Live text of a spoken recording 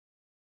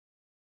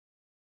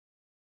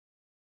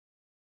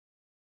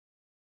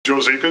Joe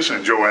Zekas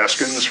and Joe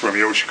Askins from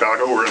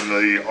YoChicago. We're in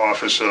the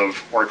office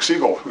of Mark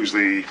Segal, who's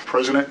the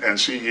president and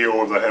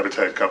CEO of the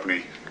Habitat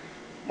Company.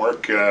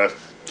 Mark,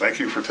 thank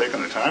you for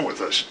taking the time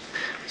with us.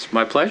 It's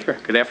my pleasure.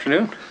 Good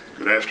afternoon.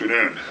 Good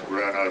afternoon.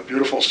 We're on a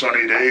beautiful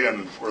sunny day,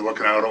 and we're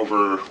looking out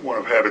over one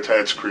of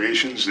Habitat's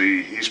creations,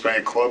 the East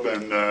Bank Club,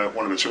 and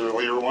one of its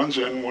earlier ones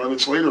and one of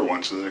its later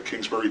ones, the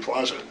Kingsbury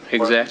Plaza.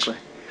 Exactly.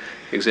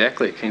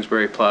 Exactly.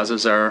 Kingsbury Plaza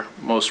is our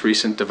most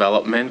recent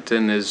development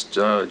and is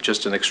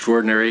just an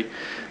extraordinary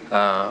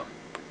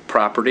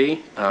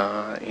property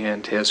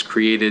and has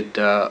created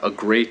a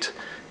great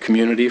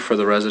community for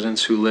the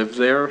residents who live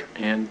there.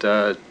 And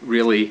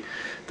really,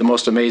 the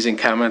most amazing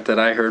comment that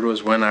I heard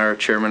was when our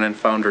chairman and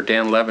founder,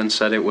 Dan Levin,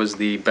 said it was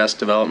the best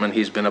development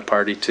he's been a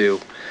party to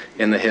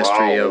in the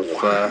history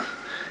of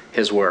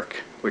his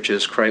work, which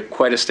is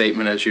quite a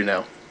statement, as you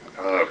know.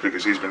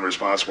 Because he's been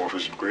responsible for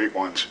some great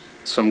ones.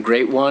 Some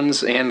great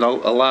ones and a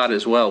lot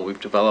as well. We've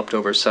developed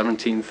over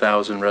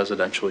 17,000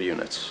 residential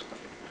units.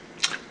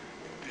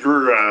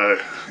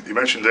 You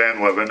mentioned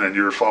Dan Levin, and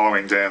you're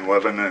following Dan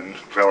Levin and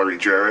Valerie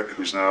Jarrett,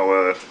 who's now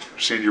a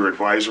senior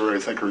advisor, I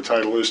think her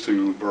title is,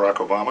 to Barack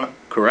Obama.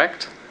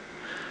 Correct.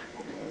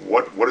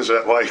 What is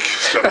that like,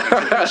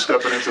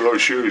 stepping into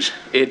those shoes?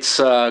 It's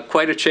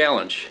quite a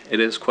challenge. It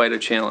is quite a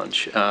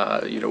challenge.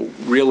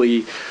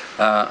 Really,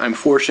 I'm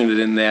fortunate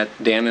in that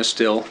Dan is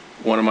still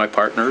one of my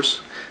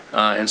partners,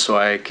 and so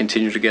I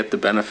continue to get the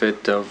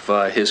benefit of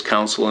his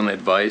counsel and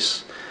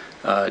advice.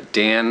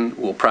 Dan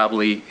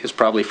has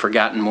probably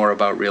forgotten more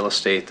about real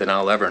estate than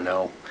I'll ever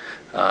know,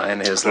 and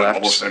has left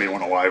almost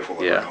anyone alive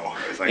will ever know,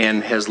 I think.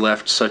 And has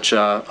left such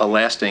a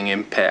lasting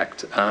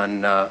impact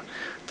on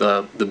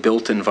the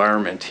built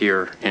environment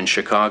here in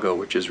Chicago,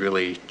 which has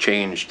really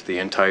changed the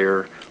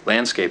entire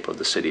landscape of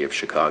the city of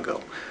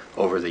Chicago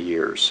over the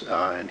years.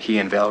 And he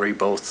and Valerie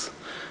both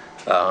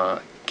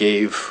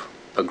gave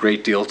a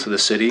great deal to the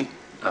city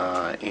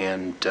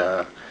and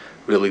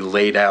really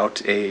laid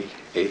out a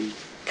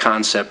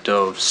concept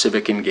of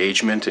civic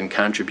engagement and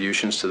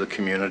contributions to the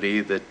community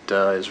that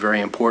is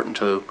very important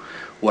to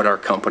what our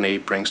company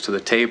brings to the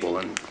table.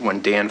 And when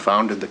Dan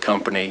founded the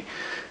company,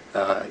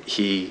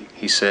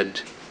 he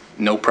said,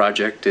 no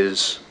project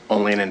is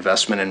only an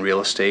investment in real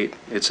estate.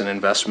 It's an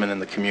investment in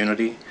the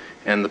community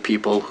and the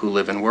people who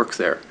live and work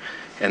there.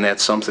 And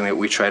that's something that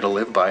we try to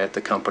live by at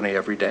the company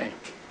every day.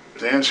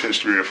 Dan's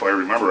history, if I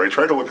remember, I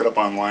tried to look it up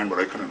online, but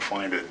I couldn't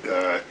find it.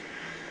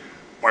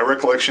 My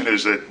recollection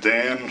is that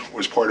Dan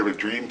was part of a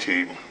dream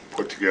team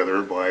put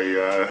together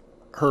by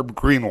Herb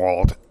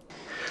Greenwald.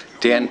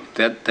 Dan,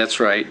 that's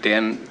right.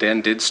 Dan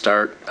did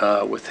start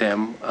with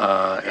him,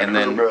 and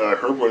then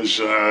Herb was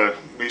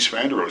Mies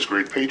van der Rohe's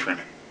great patron.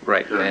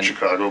 Right. Here in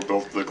Chicago,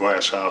 built the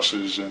glass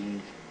houses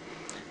and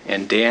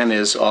Dan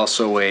is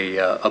also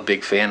a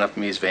big fan of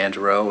Mies van der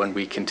Rohe, and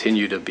we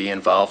continue to be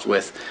involved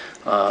with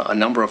a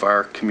number of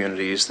our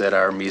communities that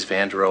are Mies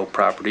van der Rohe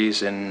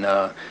properties. In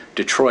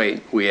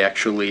Detroit, we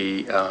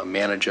actually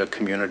manage a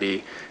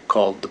community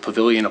called the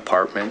Pavilion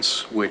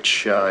Apartments,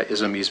 which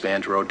is a Mies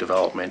van der Rohe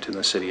development in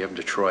the city of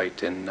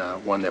Detroit, and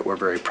one that we're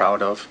very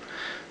proud of.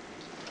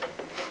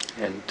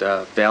 And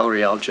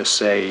Valerie, I'll just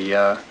say,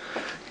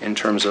 in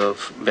terms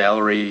of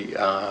Valerie,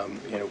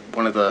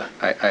 one of the,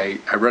 I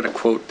read a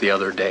quote the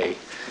other day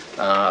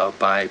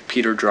by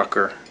Peter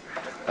Drucker,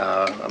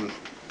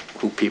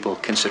 who people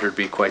consider to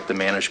be quite the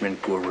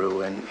management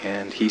guru,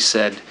 and he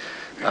said,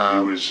 he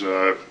was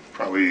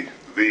probably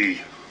the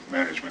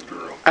management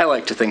guru. I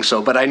like to think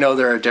so, but I know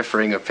there are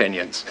differing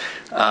opinions.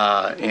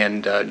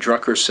 And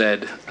Drucker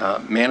said,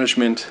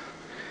 management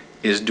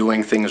is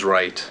doing things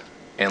right,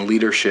 and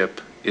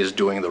leadership is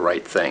doing the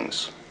right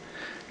things.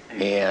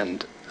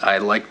 And I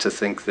like to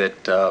think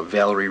that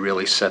Valerie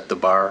really set the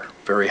bar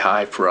very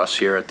high for us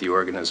here at the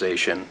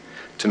organization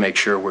to make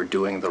sure we're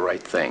doing the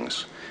right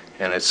things.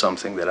 And it's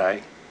something that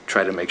I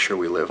try to make sure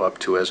we live up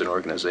to as an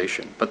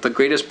organization. But the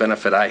greatest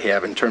benefit I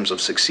have in terms of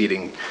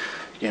succeeding,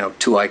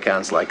 two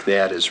icons like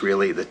that is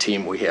really the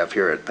team we have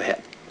here at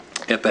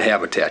the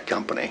Habitat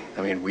Company.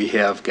 I mean, we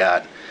have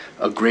got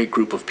a great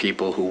group of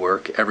people who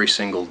work every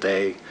single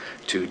day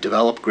to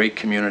develop great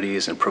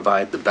communities and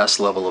provide the best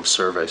level of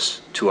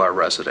service to our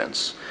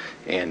residents.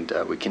 And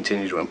we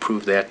continue to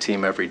improve that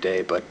team every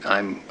day, but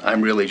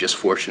I'm really just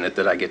fortunate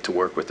that I get to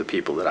work with the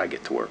people that I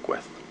get to work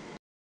with.